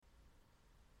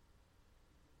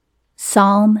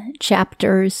Psalm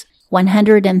chapters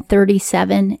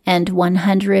 137 and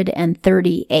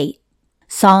 138.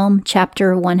 Psalm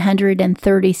chapter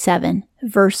 137,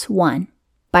 verse 1.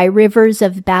 By rivers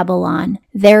of Babylon,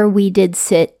 there we did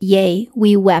sit, yea,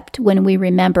 we wept when we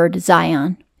remembered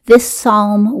Zion. This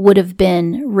psalm would have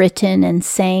been written and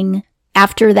sang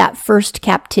after that first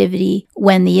captivity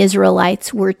when the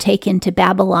Israelites were taken to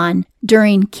Babylon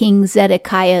during King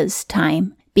Zedekiah's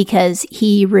time, because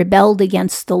he rebelled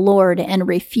against the Lord and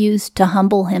refused to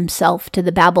humble himself to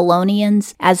the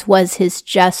Babylonians, as was his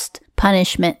just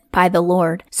punishment by the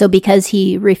Lord. So because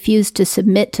he refused to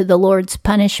submit to the Lord's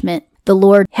punishment, the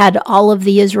Lord had all of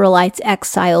the Israelites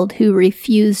exiled who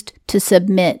refused to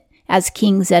submit, as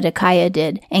King Zedekiah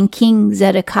did. And King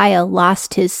Zedekiah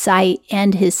lost his sight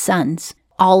and his sons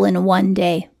all in one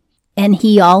day. And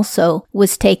he also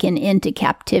was taken into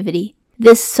captivity.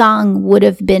 This song would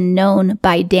have been known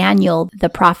by Daniel the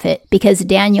prophet, because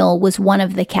Daniel was one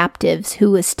of the captives who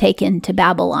was taken to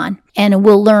Babylon. And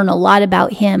we'll learn a lot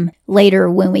about him later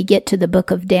when we get to the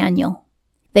book of Daniel.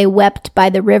 They wept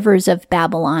by the rivers of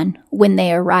Babylon when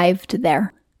they arrived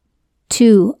there.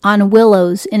 2. On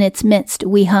willows in its midst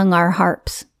we hung our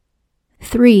harps.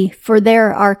 3. For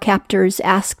there our captors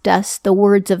asked us the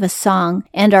words of a song,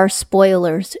 and our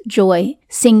spoilers joy.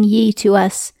 Sing ye to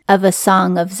us of a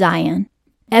song of Zion.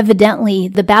 Evidently,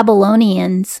 the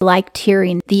Babylonians liked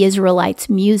hearing the Israelites'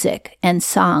 music and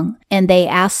song, and they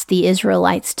asked the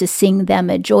Israelites to sing them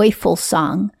a joyful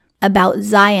song about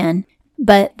Zion,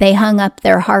 but they hung up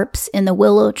their harps in the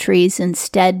willow trees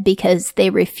instead because they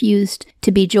refused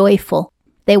to be joyful.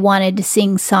 They wanted to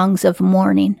sing songs of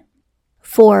mourning.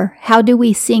 4. How do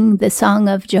we sing the song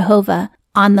of Jehovah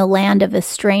on the land of a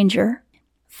stranger?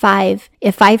 5.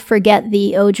 If I forget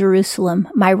thee, O Jerusalem,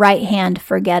 my right hand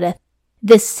forgetteth.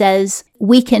 This says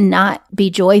we cannot be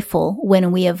joyful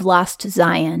when we have lost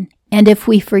Zion. And if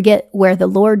we forget where the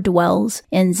Lord dwells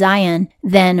in Zion,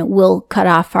 then we'll cut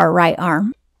off our right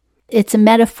arm. It's a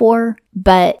metaphor,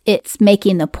 but it's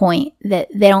making the point that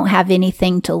they don't have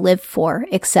anything to live for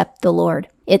except the Lord.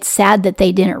 It's sad that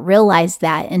they didn't realize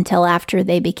that until after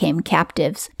they became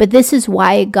captives. But this is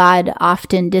why God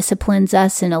often disciplines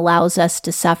us and allows us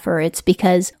to suffer. It's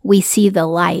because we see the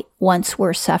light once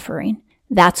we're suffering.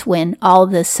 That's when all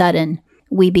of a sudden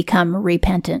we become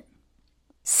repentant.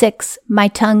 6. My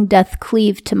tongue doth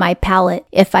cleave to my palate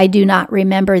if I do not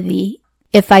remember thee,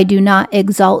 if I do not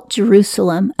exalt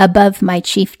Jerusalem above my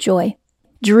chief joy.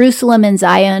 Jerusalem and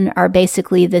Zion are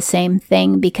basically the same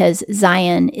thing because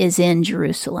Zion is in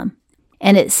Jerusalem.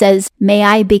 And it says, may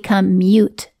I become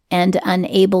mute and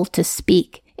unable to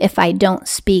speak if I don't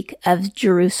speak of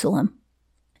Jerusalem.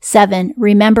 7.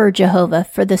 Remember Jehovah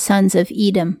for the sons of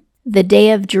Edom. The day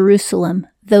of Jerusalem,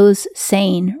 those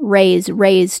saying,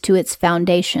 raise to its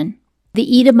foundation.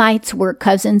 The Edomites were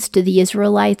cousins to the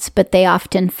Israelites, but they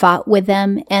often fought with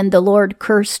them, and the Lord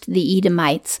cursed the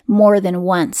Edomites more than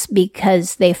once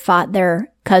because they fought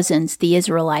their cousins, the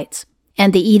Israelites.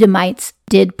 And the Edomites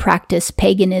did practice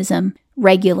paganism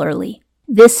regularly.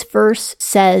 This verse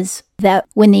says that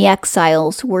when the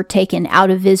exiles were taken out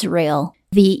of Israel,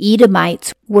 the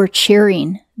Edomites were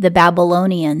cheering the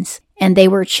Babylonians, and they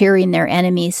were cheering their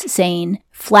enemies, saying,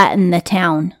 flatten the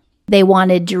town. They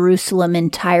wanted Jerusalem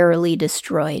entirely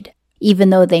destroyed, even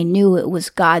though they knew it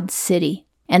was God's city.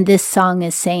 And this song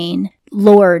is saying,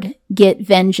 Lord, get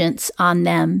vengeance on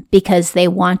them because they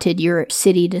wanted your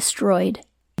city destroyed.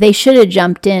 They should have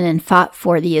jumped in and fought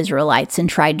for the Israelites and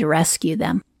tried to rescue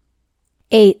them.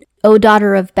 8. O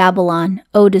daughter of Babylon,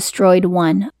 O destroyed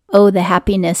one, O the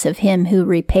happiness of him who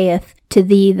repayeth to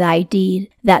thee thy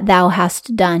deed that thou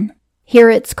hast done. Here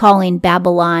it's calling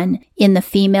Babylon in the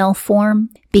female form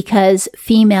because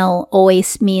female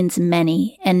always means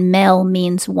many and male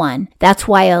means one. That's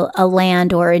why a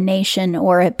land or a nation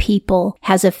or a people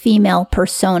has a female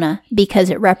persona, because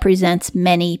it represents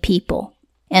many people.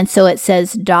 And so it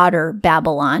says, daughter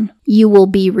Babylon, you will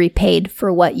be repaid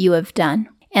for what you have done.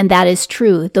 And that is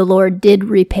true. The Lord did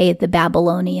repay the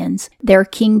Babylonians. Their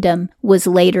kingdom was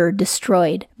later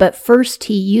destroyed. But first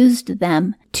he used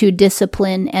them to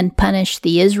discipline and punish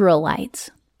the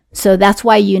Israelites. So that's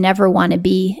why you never want to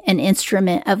be an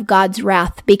instrument of God's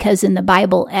wrath, because in the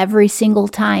Bible, every single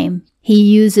time he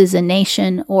uses a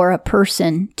nation or a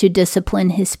person to discipline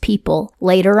his people,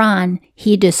 later on,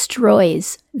 he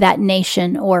destroys that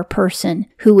nation or person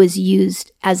who was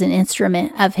used as an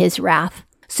instrument of his wrath.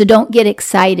 So don't get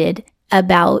excited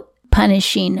about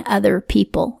punishing other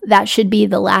people. That should be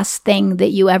the last thing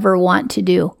that you ever want to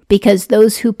do, because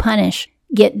those who punish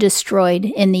get destroyed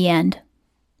in the end.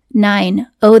 9.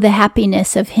 O the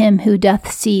happiness of him who doth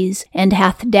seize, and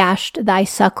hath dashed thy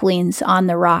sucklings on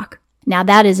the rock. Now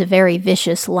that is a very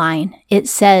vicious line. It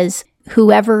says,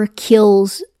 whoever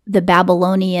kills the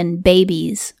Babylonian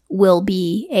babies will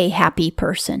be a happy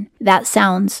person. That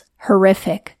sounds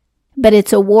horrific, but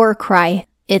it's a war cry.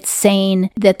 It's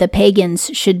saying that the pagans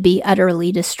should be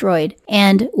utterly destroyed.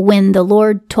 And when the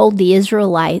Lord told the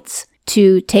Israelites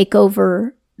to take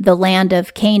over the land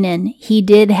of Canaan, he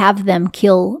did have them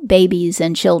kill babies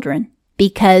and children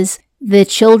because the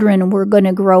children were going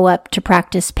to grow up to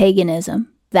practice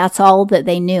paganism. That's all that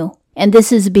they knew. And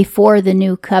this is before the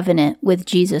new covenant with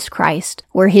Jesus Christ,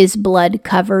 where his blood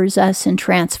covers us and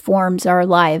transforms our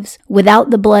lives. Without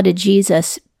the blood of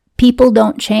Jesus, people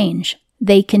don't change.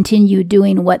 They continue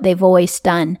doing what they've always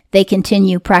done. They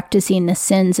continue practicing the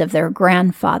sins of their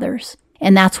grandfathers.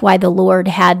 And that's why the Lord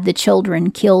had the children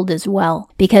killed as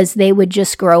well, because they would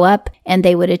just grow up and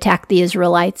they would attack the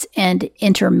Israelites and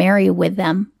intermarry with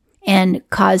them and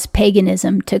cause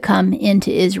paganism to come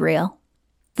into Israel.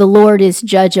 The Lord is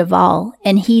judge of all,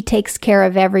 and he takes care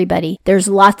of everybody. There's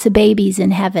lots of babies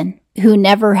in heaven who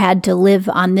never had to live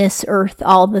on this earth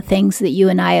all the things that you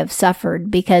and I have suffered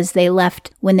because they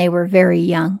left when they were very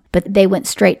young, but they went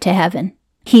straight to heaven.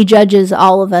 He judges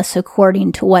all of us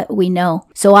according to what we know.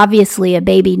 So obviously a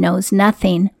baby knows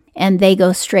nothing, and they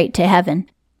go straight to heaven.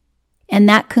 And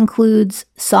that concludes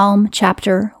Psalm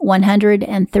chapter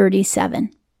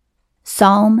 137.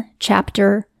 Psalm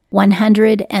chapter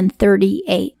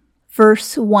 138,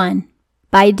 verse 1.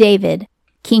 By David,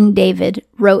 King David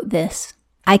wrote this.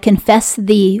 I confess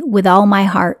thee with all my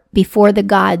heart. Before the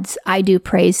gods I do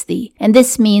praise thee. And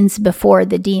this means before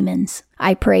the demons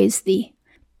I praise thee.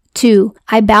 2.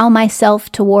 I bow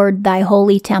myself toward thy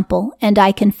holy temple, and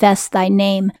I confess thy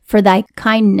name for thy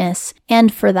kindness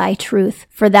and for thy truth,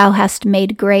 for thou hast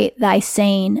made great thy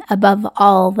saying above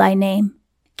all thy name.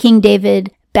 King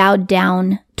David bowed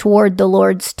down toward the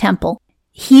Lord's temple.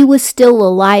 He was still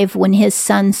alive when his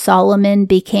son Solomon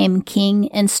became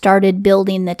king and started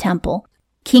building the temple.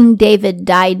 King David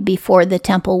died before the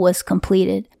temple was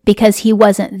completed because he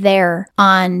wasn't there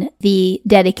on the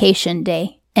dedication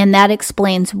day. And that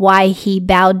explains why he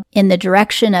bowed in the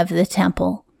direction of the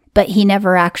temple, but he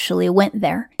never actually went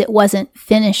there. It wasn't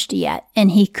finished yet,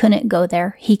 and he couldn't go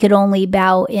there. He could only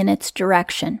bow in its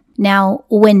direction. Now,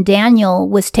 when Daniel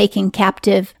was taken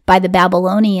captive by the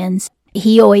Babylonians,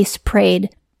 he always prayed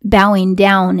bowing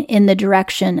down in the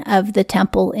direction of the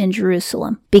temple in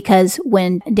Jerusalem, because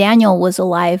when Daniel was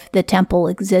alive, the temple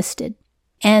existed.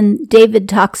 And David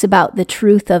talks about the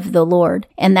truth of the Lord,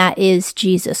 and that is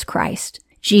Jesus Christ.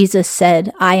 Jesus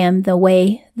said, I am the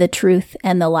way, the truth,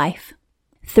 and the life.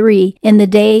 3. In the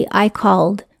day I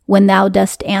called, when thou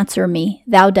dost answer me,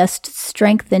 thou dost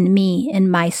strengthen me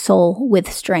in my soul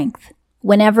with strength.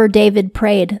 Whenever David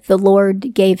prayed, the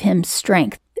Lord gave him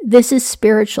strength. This is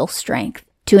spiritual strength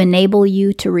to enable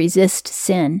you to resist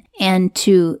sin and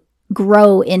to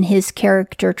grow in his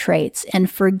character traits and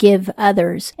forgive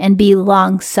others and be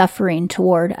long-suffering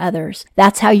toward others.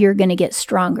 That's how you're going to get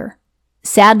stronger.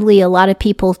 Sadly, a lot of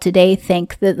people today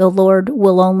think that the Lord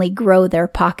will only grow their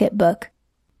pocketbook.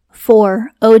 4.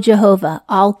 O Jehovah,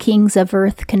 all kings of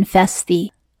earth confess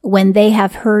thee, when they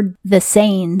have heard the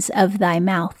sayings of thy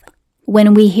mouth.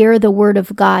 When we hear the word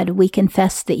of God, we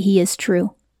confess that he is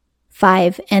true.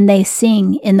 5. And they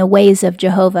sing in the ways of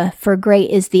Jehovah, for great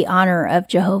is the honor of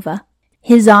Jehovah.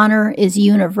 His honor is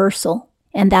universal,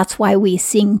 and that's why we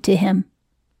sing to him.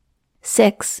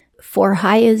 6. For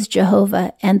high is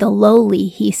Jehovah, and the lowly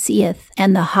he seeth,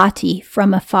 and the haughty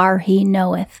from afar he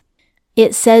knoweth.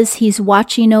 It says he's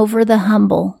watching over the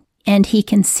humble, and he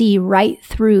can see right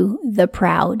through the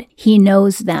proud. He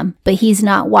knows them, but he's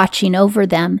not watching over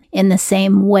them in the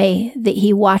same way that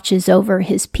he watches over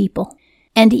his people.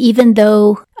 And even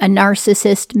though a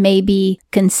narcissist may be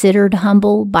considered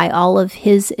humble by all of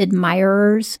his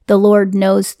admirers, the Lord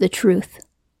knows the truth.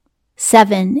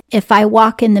 7. If I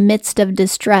walk in the midst of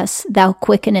distress, thou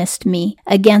quickenest me.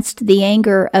 Against the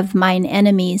anger of mine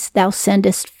enemies, thou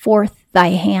sendest forth thy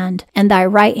hand, and thy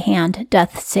right hand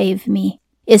doth save me.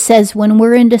 It says when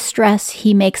we're in distress,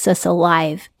 he makes us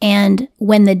alive. And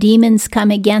when the demons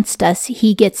come against us,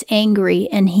 he gets angry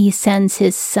and he sends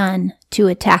his son to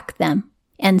attack them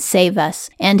and save us.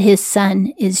 And his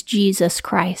son is Jesus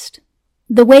Christ.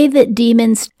 The way that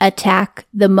demons attack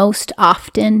the most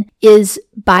often is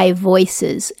by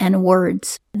voices and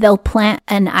words. They'll plant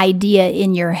an idea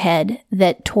in your head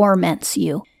that torments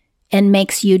you and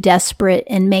makes you desperate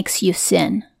and makes you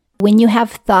sin. When you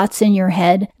have thoughts in your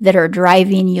head that are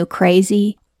driving you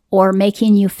crazy or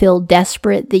making you feel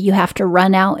desperate that you have to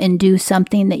run out and do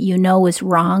something that you know is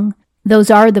wrong, those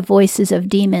are the voices of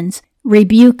demons.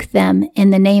 Rebuke them in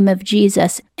the name of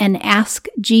Jesus and ask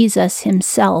Jesus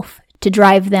himself to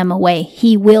drive them away.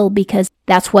 He will, because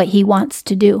that's what he wants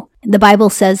to do. The Bible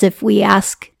says if we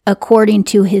ask according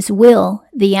to his will,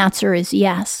 the answer is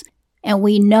yes. And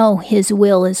we know his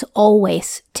will is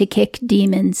always to kick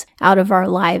demons out of our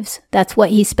lives. That's what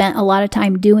he spent a lot of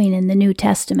time doing in the New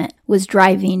Testament, was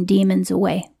driving demons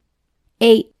away.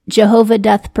 8. Jehovah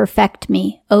doth perfect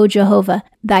me. O Jehovah,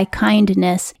 thy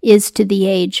kindness is to the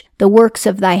age. The works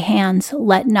of thy hands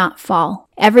let not fall.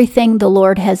 Everything the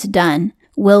Lord has done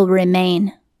will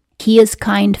remain. He is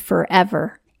kind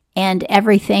forever, and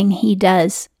everything he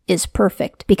does is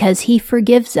perfect, because he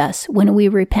forgives us when we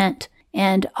repent,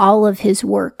 and all of his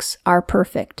works are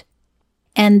perfect.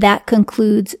 And that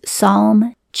concludes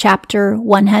Psalm chapter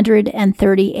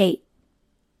 138.